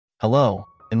Hello,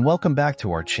 and welcome back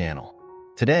to our channel.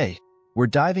 Today, we're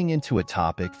diving into a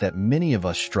topic that many of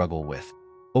us struggle with: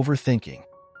 overthinking.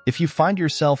 If you find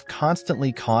yourself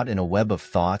constantly caught in a web of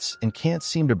thoughts and can't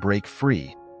seem to break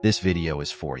free, this video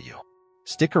is for you.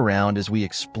 Stick around as we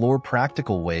explore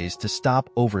practical ways to stop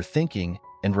overthinking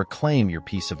and reclaim your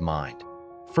peace of mind.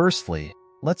 Firstly,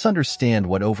 let's understand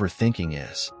what overthinking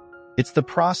is. It's the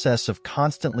process of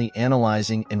constantly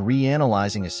analyzing and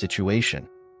reanalyzing a situation,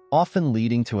 often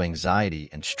leading to anxiety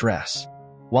and stress.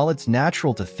 While it's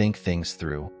natural to think things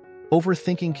through,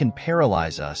 overthinking can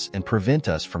paralyze us and prevent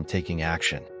us from taking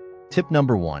action. Tip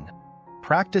number 1.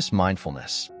 Practice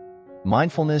mindfulness.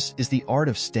 Mindfulness is the art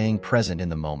of staying present in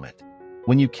the moment.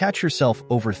 When you catch yourself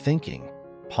overthinking,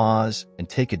 pause and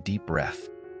take a deep breath.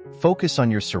 Focus on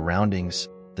your surroundings,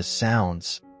 the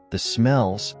sounds, the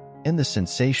smells, and the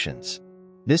sensations.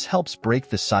 This helps break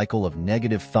the cycle of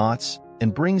negative thoughts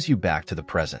and brings you back to the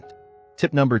present.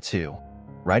 Tip number 2.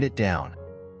 Write it down.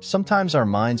 Sometimes our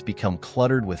minds become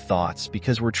cluttered with thoughts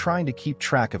because we're trying to keep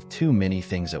track of too many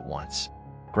things at once.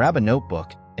 Grab a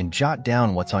notebook and jot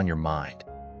down what's on your mind.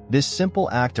 This simple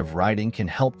act of writing can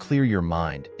help clear your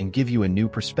mind and give you a new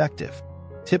perspective.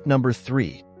 Tip number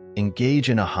 3. Engage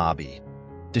in a hobby.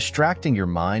 Distracting your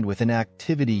mind with an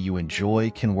activity you enjoy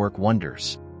can work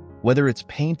wonders. Whether it's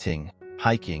painting,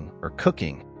 hiking, or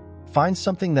cooking, find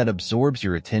something that absorbs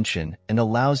your attention and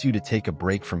allows you to take a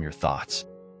break from your thoughts.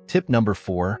 Tip number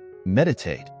 4.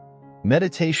 Meditate.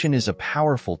 Meditation is a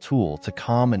powerful tool to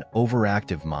calm an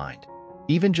overactive mind.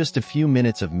 Even just a few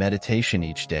minutes of meditation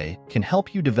each day can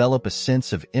help you develop a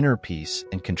sense of inner peace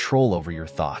and control over your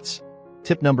thoughts.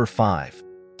 Tip number 5.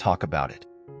 Talk about it.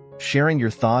 Sharing your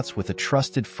thoughts with a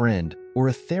trusted friend or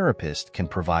a therapist can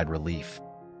provide relief.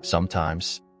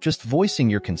 Sometimes, just voicing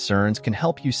your concerns can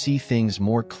help you see things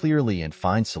more clearly and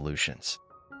find solutions.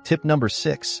 Tip number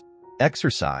 6.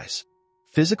 Exercise.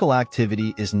 Physical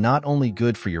activity is not only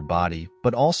good for your body,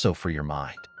 but also for your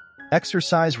mind.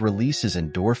 Exercise releases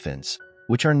endorphins,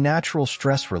 which are natural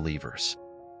stress relievers.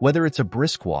 Whether it's a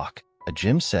brisk walk, a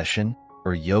gym session,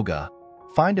 or yoga,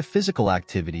 find a physical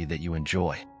activity that you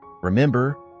enjoy.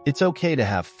 Remember, it's okay to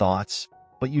have thoughts,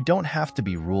 but you don't have to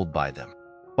be ruled by them.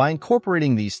 By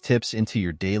incorporating these tips into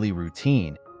your daily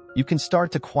routine, you can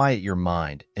start to quiet your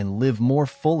mind and live more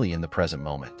fully in the present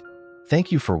moment.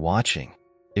 Thank you for watching.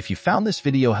 If you found this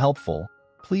video helpful,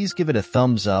 please give it a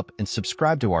thumbs up and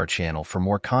subscribe to our channel for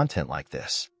more content like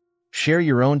this. Share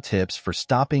your own tips for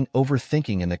stopping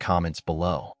overthinking in the comments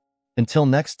below. Until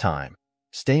next time,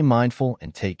 stay mindful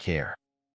and take care.